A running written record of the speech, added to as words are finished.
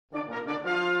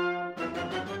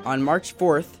On March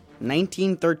 4th,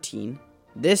 1913,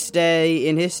 this day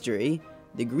in history,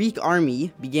 the Greek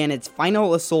army began its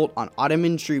final assault on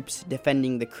Ottoman troops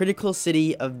defending the critical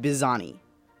city of Byzani.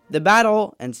 The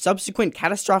battle and subsequent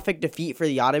catastrophic defeat for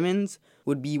the Ottomans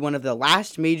would be one of the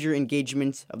last major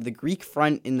engagements of the Greek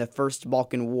front in the First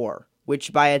Balkan War,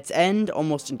 which by its end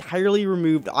almost entirely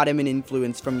removed Ottoman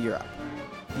influence from Europe.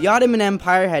 The Ottoman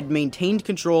Empire had maintained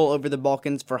control over the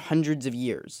Balkans for hundreds of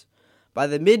years. By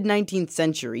the mid-19th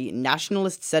century,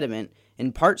 nationalist sentiment,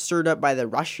 in part stirred up by the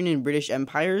Russian and British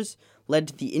empires, led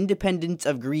to the independence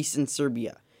of Greece and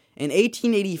Serbia. In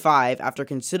 1885, after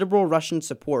considerable Russian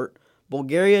support,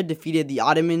 Bulgaria defeated the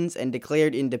Ottomans and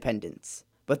declared independence.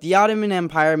 But the Ottoman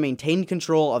Empire maintained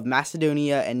control of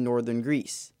Macedonia and northern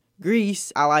Greece.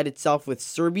 Greece allied itself with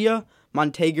Serbia,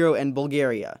 Montenegro, and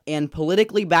Bulgaria, and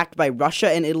politically backed by Russia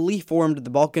and Italy formed the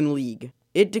Balkan League.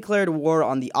 It declared war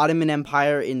on the Ottoman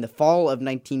Empire in the fall of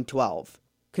 1912.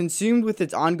 Consumed with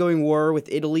its ongoing war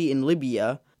with Italy and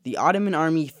Libya, the Ottoman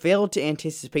army failed to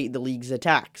anticipate the League's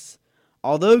attacks.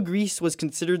 Although Greece was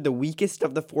considered the weakest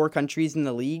of the four countries in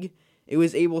the League, it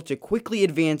was able to quickly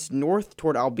advance north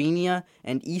toward Albania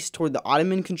and east toward the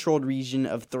Ottoman-controlled region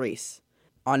of Thrace.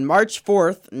 On March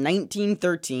 4th,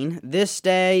 1913, this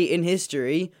day in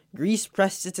history, Greece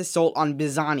pressed its assault on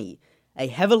Byzani, a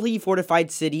heavily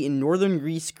fortified city in northern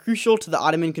Greece crucial to the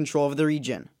Ottoman control of the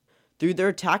region. Through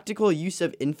their tactical use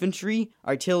of infantry,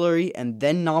 artillery, and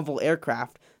then novel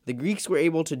aircraft, the Greeks were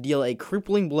able to deal a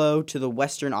crippling blow to the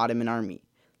Western Ottoman army.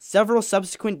 Several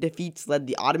subsequent defeats led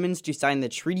the Ottomans to sign the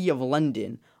Treaty of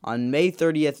London on May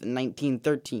 30th,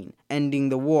 1913, ending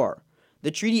the war.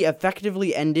 The treaty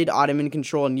effectively ended Ottoman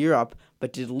control in Europe,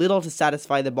 but did little to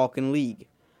satisfy the Balkan League.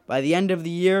 By the end of the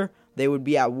year, they would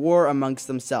be at war amongst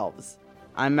themselves.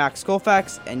 I'm Max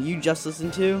Colfax, and you just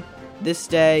listened to This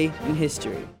Day in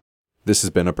History. This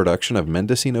has been a production of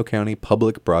Mendocino County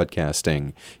Public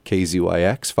Broadcasting,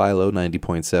 KZYX Philo 90.7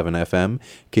 FM,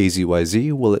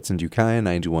 KZYZ Willits and Ukiah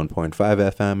 91.5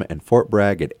 FM, and Fort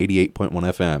Bragg at 88.1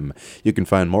 FM. You can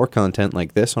find more content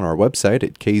like this on our website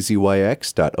at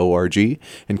kzyx.org,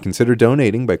 and consider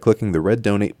donating by clicking the red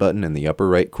donate button in the upper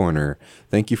right corner.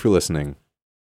 Thank you for listening.